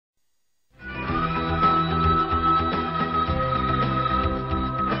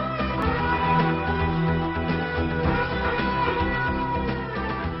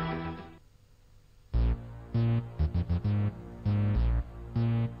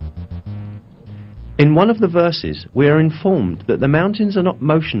In one of the verses, we are informed that the mountains are not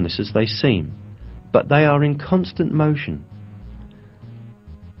motionless as they seem, but they are in constant motion.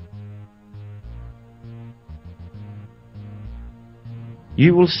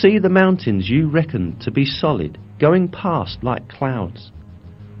 You will see the mountains you reckon to be solid going past like clouds.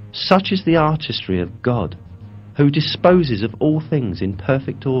 Such is the artistry of God, who disposes of all things in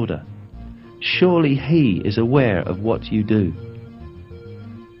perfect order. Surely He is aware of what you do.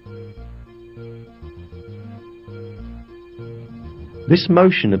 This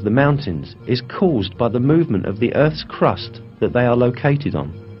motion of the mountains is caused by the movement of the Earth's crust that they are located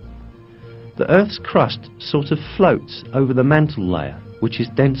on. The Earth's crust sort of floats over the mantle layer, which is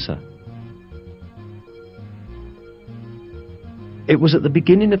denser. It was at the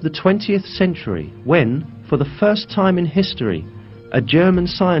beginning of the 20th century when, for the first time in history, a German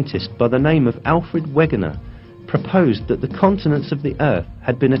scientist by the name of Alfred Wegener proposed that the continents of the Earth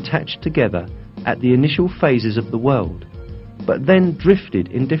had been attached together at the initial phases of the world, but then drifted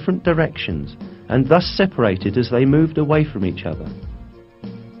in different directions and thus separated as they moved away from each other.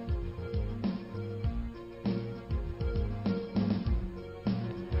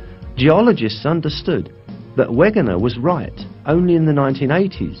 Geologists understood that Wegener was right only in the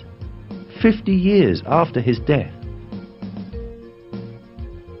 1980s, 50 years after his death.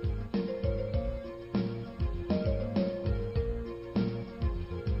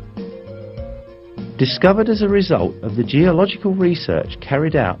 Discovered as a result of the geological research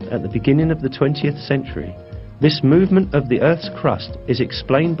carried out at the beginning of the 20th century, this movement of the Earth's crust is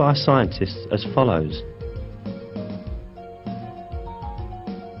explained by scientists as follows.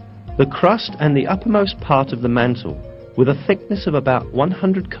 The crust and the uppermost part of the mantle, with a thickness of about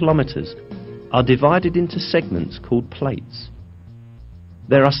 100 kilometers, are divided into segments called plates.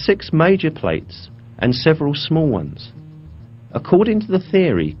 There are 6 major plates and several small ones. According to the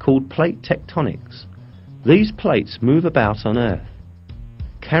theory called plate tectonics, these plates move about on Earth,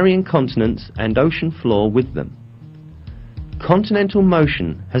 carrying continents and ocean floor with them. Continental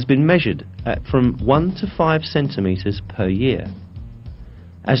motion has been measured at from 1 to 5 centimeters per year.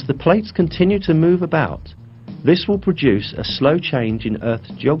 As the plates continue to move about, this will produce a slow change in Earth's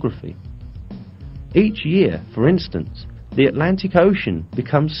geography. Each year, for instance, the Atlantic Ocean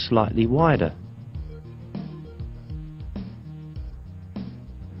becomes slightly wider.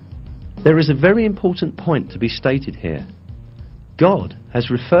 There is a very important point to be stated here. God has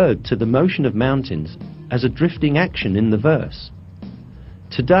referred to the motion of mountains as a drifting action in the verse.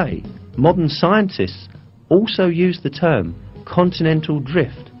 Today, modern scientists also use the term continental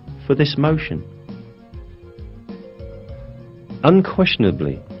drift for this motion.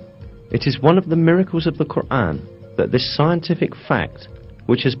 Unquestionably, it is one of the miracles of the Quran that this scientific fact,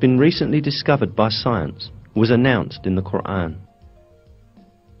 which has been recently discovered by science, was announced in the Quran.